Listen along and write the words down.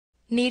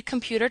Need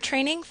computer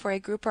training for a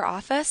group or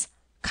office?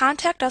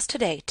 Contact us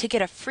today to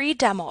get a free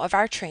demo of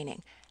our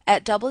training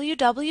at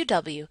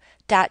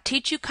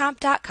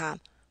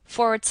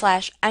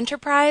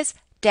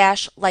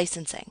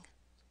www.teachucomp.com/enterprise-licensing.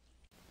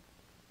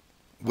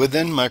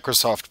 Within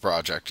Microsoft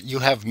Project, you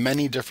have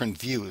many different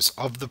views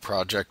of the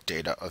project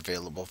data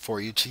available for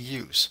you to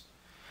use.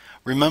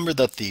 Remember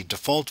that the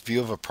default view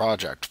of a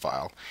project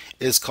file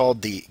is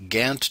called the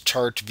Gantt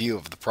chart view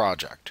of the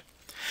project.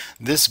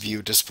 This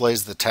view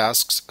displays the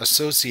tasks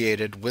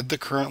associated with the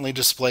currently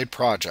displayed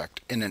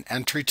project in an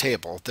entry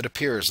table that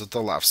appears at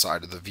the left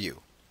side of the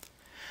view.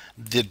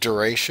 The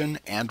duration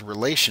and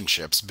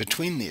relationships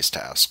between these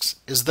tasks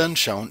is then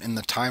shown in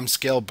the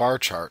timescale bar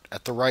chart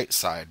at the right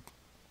side.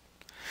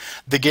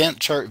 The Gantt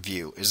chart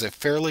view is a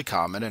fairly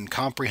common and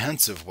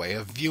comprehensive way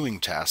of viewing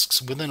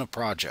tasks within a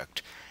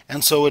project,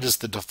 and so it is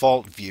the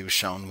default view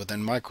shown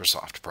within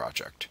Microsoft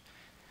Project.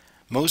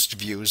 Most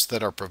views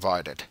that are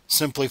provided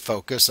simply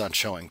focus on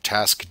showing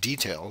task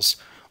details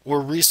or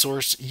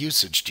resource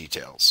usage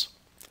details.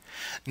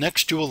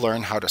 Next, you will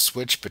learn how to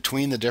switch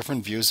between the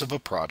different views of a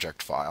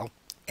project file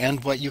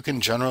and what you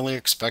can generally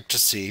expect to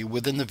see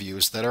within the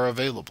views that are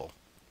available.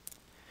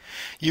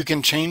 You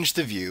can change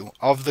the view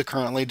of the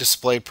currently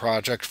displayed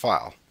project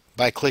file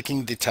by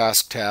clicking the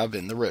Task tab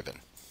in the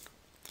ribbon.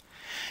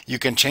 You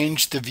can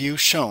change the view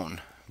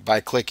shown by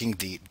clicking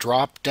the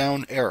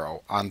drop-down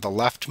arrow on the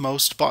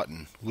leftmost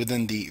button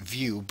within the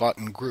View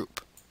button group.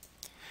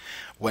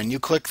 When you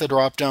click the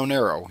drop-down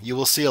arrow, you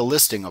will see a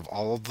listing of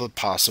all of the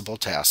possible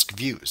task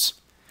views.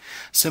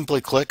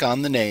 Simply click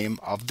on the name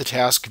of the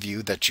task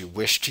view that you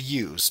wish to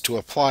use to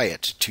apply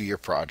it to your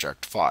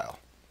project file.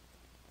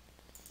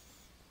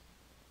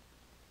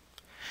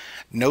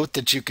 Note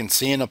that you can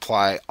see and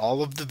apply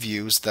all of the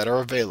views that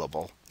are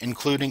available,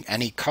 including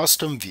any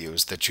custom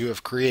views that you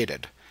have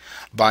created,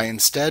 by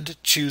instead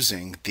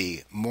choosing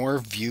the More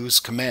Views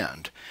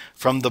command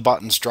from the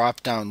button's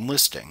drop-down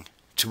listing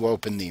to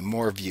open the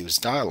More Views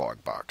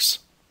dialog box.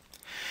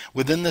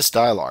 Within this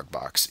dialog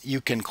box,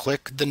 you can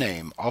click the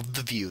name of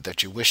the view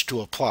that you wish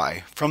to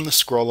apply from the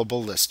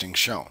scrollable listing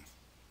shown.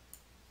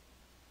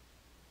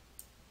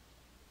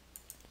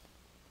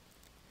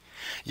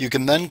 You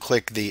can then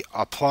click the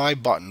Apply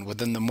button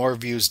within the More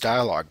Views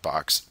dialog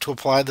box to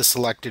apply the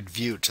selected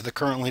view to the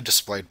currently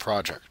displayed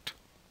project.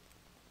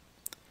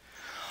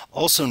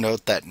 Also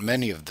note that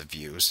many of the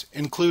views,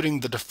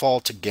 including the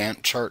default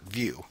Gantt chart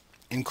view,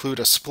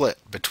 include a split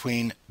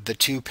between the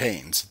two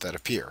panes that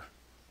appear.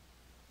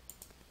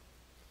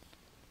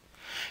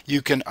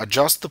 You can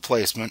adjust the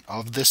placement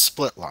of this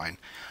split line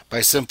by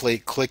simply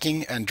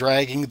clicking and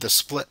dragging the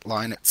split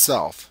line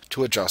itself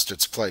to adjust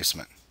its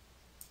placement.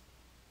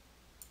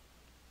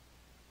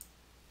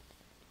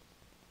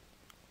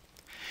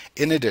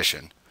 In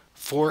addition,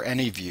 for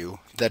any view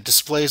that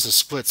displays a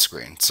split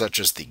screen, such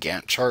as the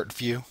Gantt chart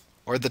view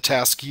or the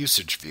task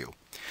usage view,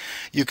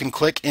 you can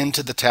click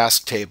into the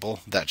task table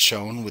that's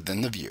shown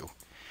within the view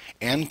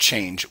and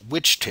change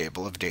which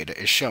table of data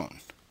is shown.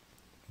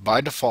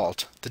 By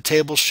default, the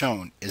table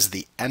shown is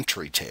the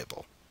entry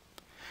table.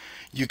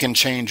 You can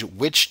change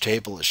which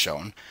table is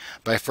shown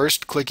by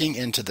first clicking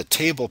into the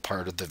table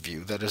part of the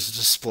view that is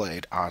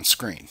displayed on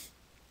screen.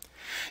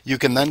 You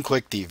can then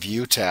click the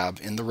View tab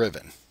in the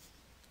ribbon.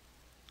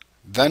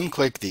 Then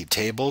click the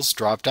Tables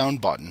drop-down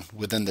button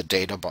within the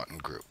Data button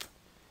group.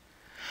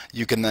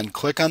 You can then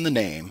click on the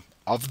name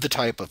of the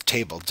type of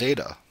table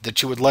data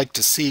that you would like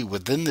to see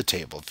within the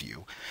table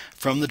view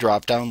from the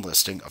drop-down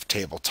listing of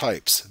table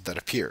types that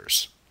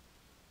appears.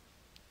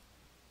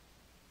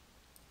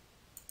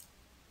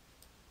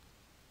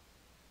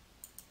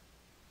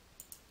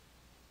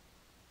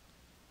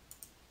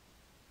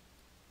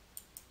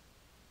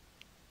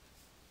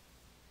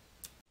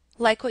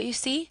 Like what you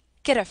see?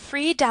 Get a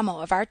free demo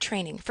of our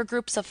training for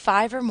groups of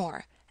 5 or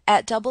more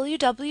at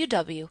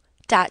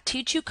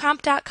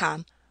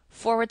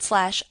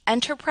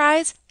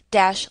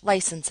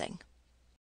www.teachucomp.com/enterprise-licensing.